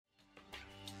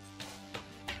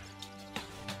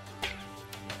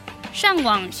上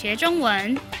网学中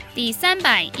文第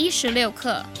316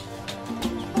课。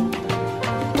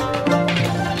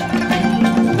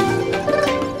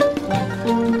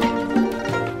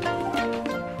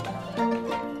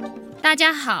大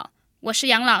家好，我是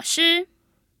杨老师。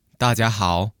大家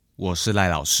好，我是赖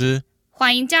老师。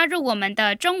欢迎加入我们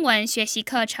的中文学习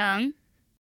课程。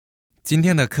今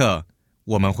天的课，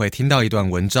我们会听到一段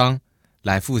文章，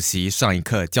来复习上一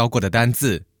课教过的单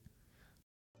字。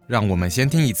让我们先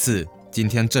听一次今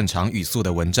天正常语速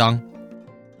的文章。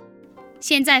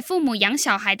现在父母养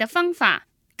小孩的方法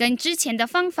跟之前的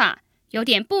方法有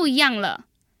点不一样了。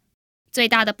最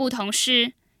大的不同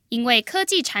是，因为科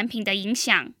技产品的影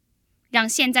响，让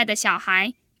现在的小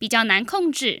孩比较难控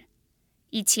制。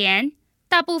以前，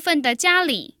大部分的家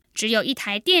里只有一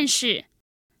台电视，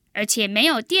而且没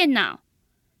有电脑。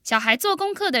小孩做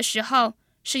功课的时候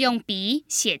是用笔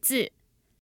写字，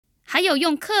还有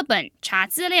用课本查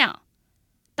资料。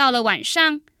到了晚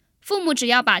上，父母只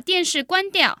要把电视关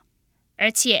掉，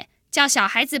而且叫小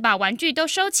孩子把玩具都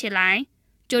收起来，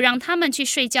就让他们去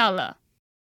睡觉了。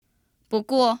不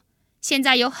过，现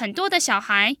在有很多的小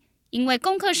孩因为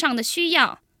功课上的需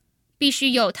要，必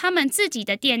须有他们自己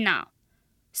的电脑，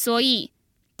所以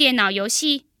电脑游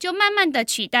戏就慢慢的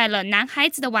取代了男孩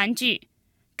子的玩具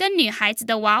跟女孩子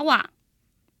的娃娃。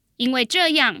因为这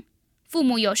样，父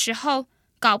母有时候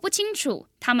搞不清楚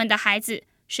他们的孩子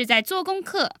是在做功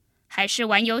课还是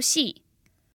玩游戏。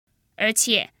而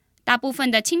且大部分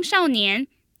的青少年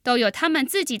都有他们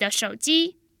自己的手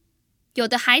机，有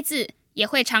的孩子也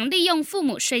会常利用父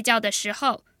母睡觉的时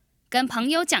候跟朋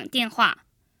友讲电话。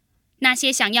那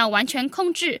些想要完全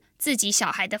控制自己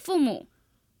小孩的父母，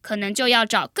可能就要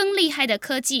找更厉害的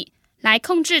科技来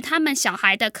控制他们小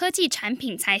孩的科技产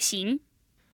品才行。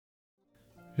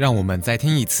让我们再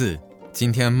听一次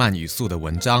今天慢语速的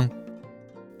文章。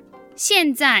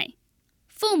现在，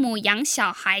父母养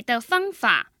小孩的方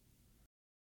法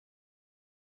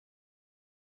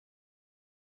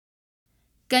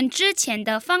跟之前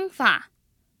的方法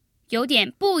有点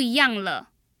不一样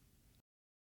了。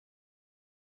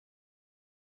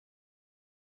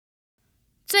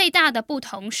最大的不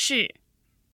同是，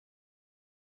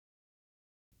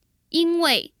因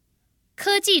为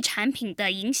科技产品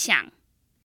的影响，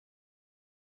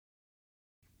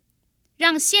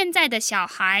让现在的小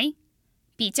孩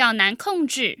比较难控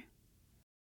制。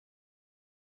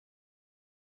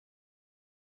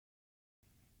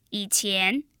以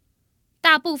前，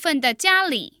大部分的家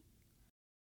里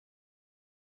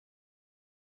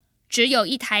只有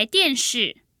一台电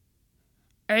视，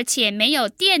而且没有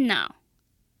电脑。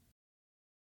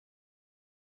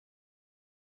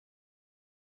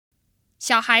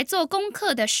小孩做功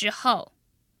课的时候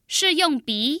是用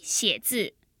笔写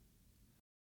字，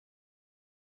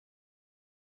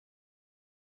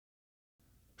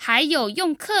还有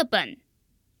用课本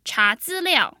查资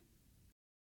料。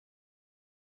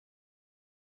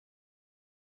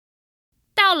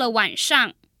到了晚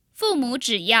上，父母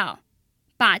只要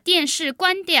把电视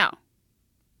关掉，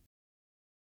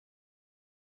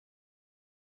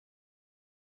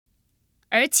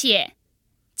而且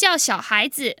叫小孩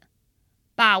子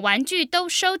把玩具都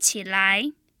收起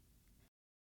来，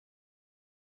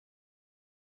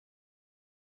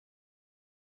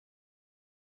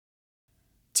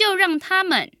就让他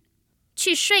们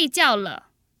去睡觉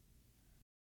了。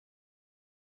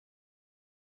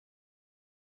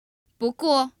不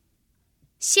过，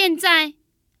现在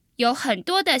有很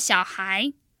多的小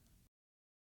孩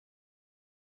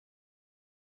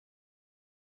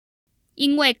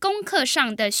因为功课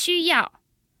上的需要，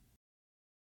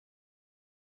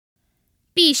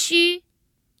必须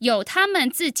有他们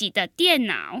自己的电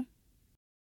脑，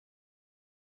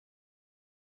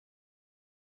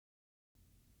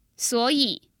所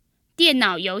以电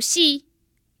脑游戏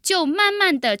就慢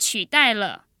慢的取代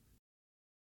了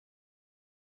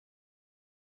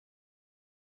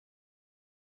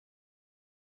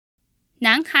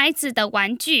男孩子的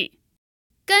玩具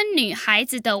跟女孩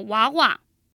子的娃娃。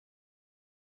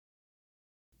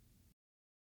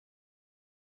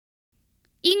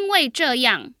因为这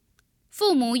样，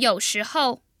父母有时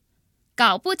候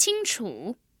搞不清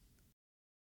楚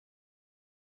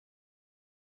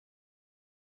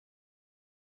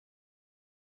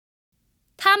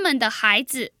他们的孩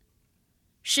子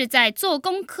是在做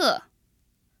功课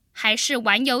还是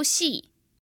玩游戏。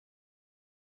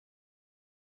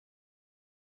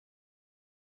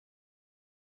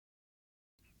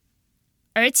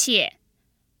而且，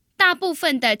大部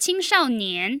分的青少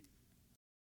年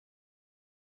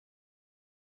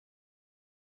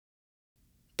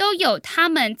都有他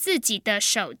们自己的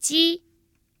手机，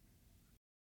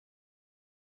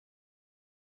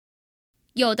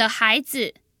有的孩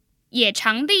子也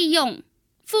常利用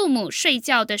父母睡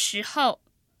觉的时候，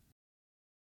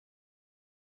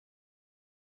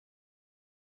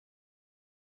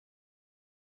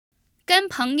跟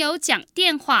朋友讲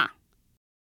电话。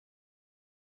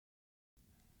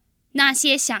那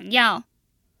些想要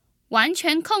完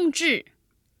全控制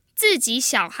自己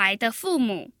小孩的父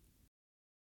母，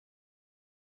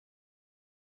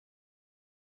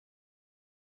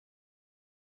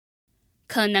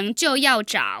可能就要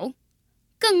找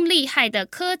更厉害的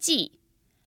科技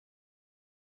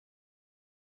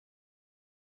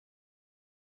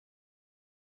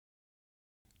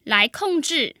来控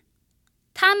制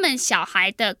他们小孩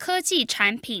的科技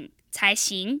产品才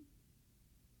行。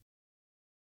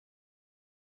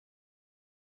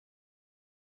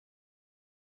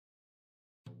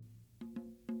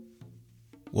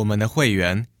我们的会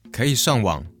员可以上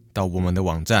网到我们的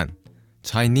网站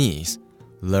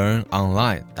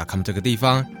ChineseLearnOnline.com 这个地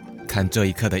方看这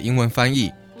一课的英文翻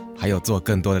译，还有做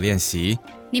更多的练习。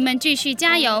你们继续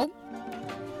加油！